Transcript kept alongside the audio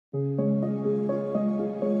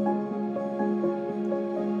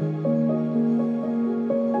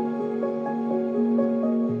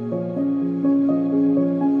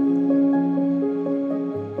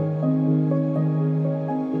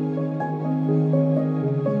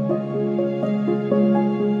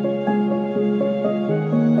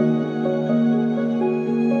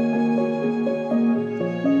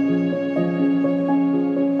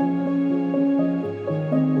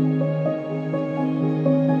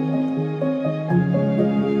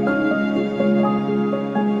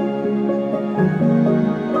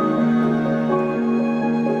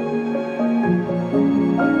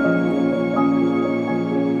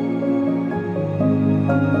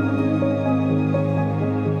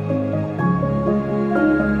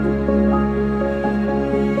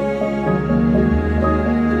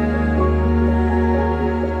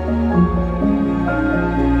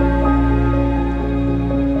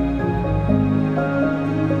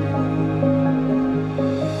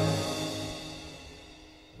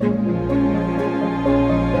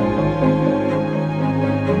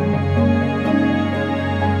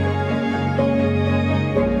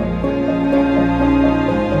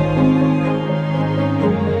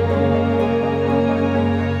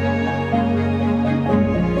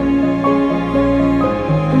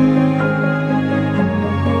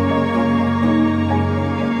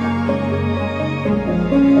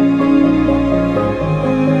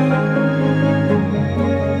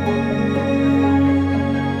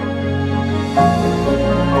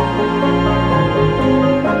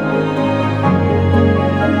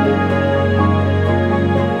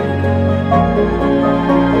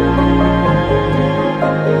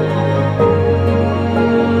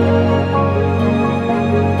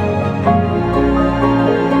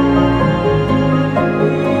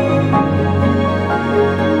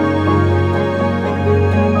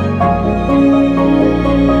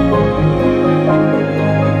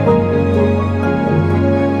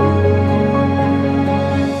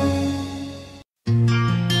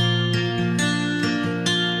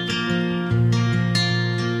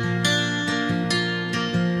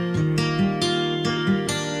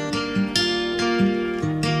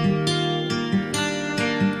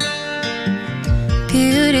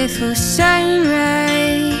Beautiful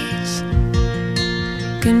sunrise,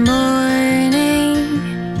 good morning.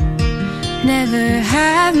 Never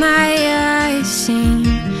have my eyes seen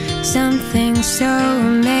something so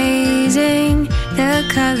amazing. The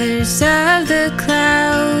colors of the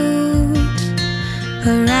clouds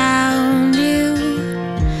around you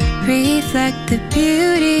reflect the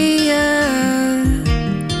beauty of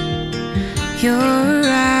your arrival.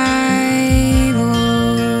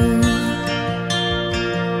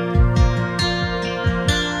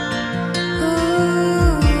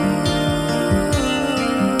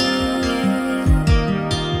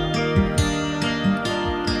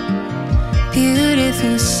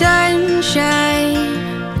 Beautiful sunshine,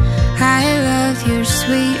 I love your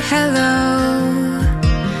sweet hello.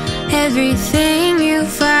 Everything you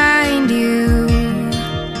find, you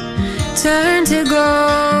turn to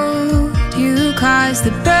gold. You cause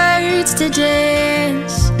the birds to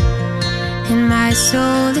dance and my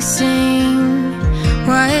soul to sing.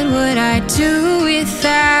 What would I do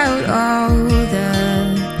without all the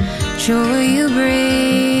joy you bring?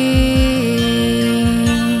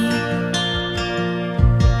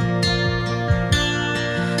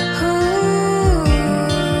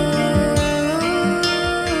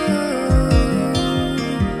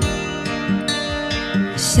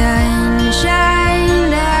 Sunshine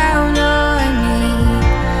down on me,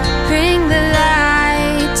 bring the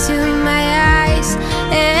light to my eyes.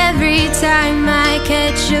 Every time I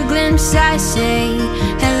catch a glimpse I say,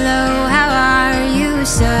 hello, how are you?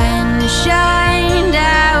 Sunshine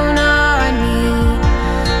down on me,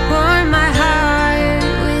 warm my heart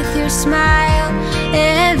with your smile.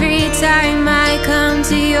 Every time I come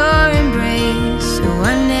to your embrace, oh,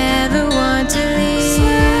 I never want to leave.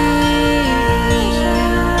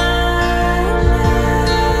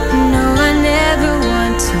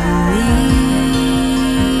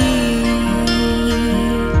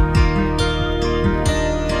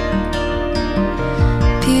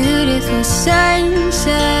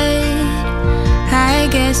 Sunset, I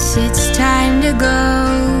guess it's time to go.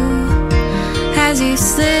 As you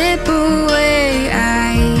slip away,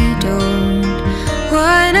 I don't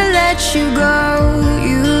wanna let you go.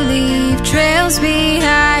 You leave trails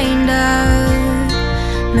behind, a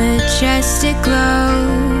majestic glow.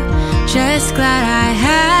 Just glad I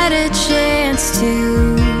had a chance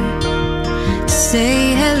to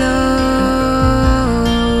say hello.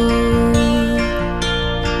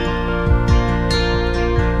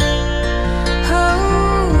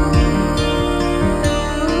 Oh,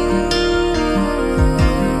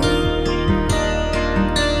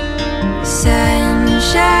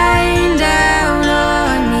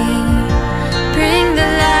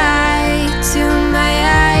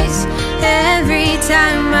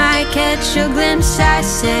 catch a glimpse, I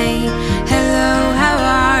say hello, how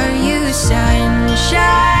are you?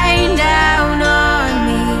 Sunshine down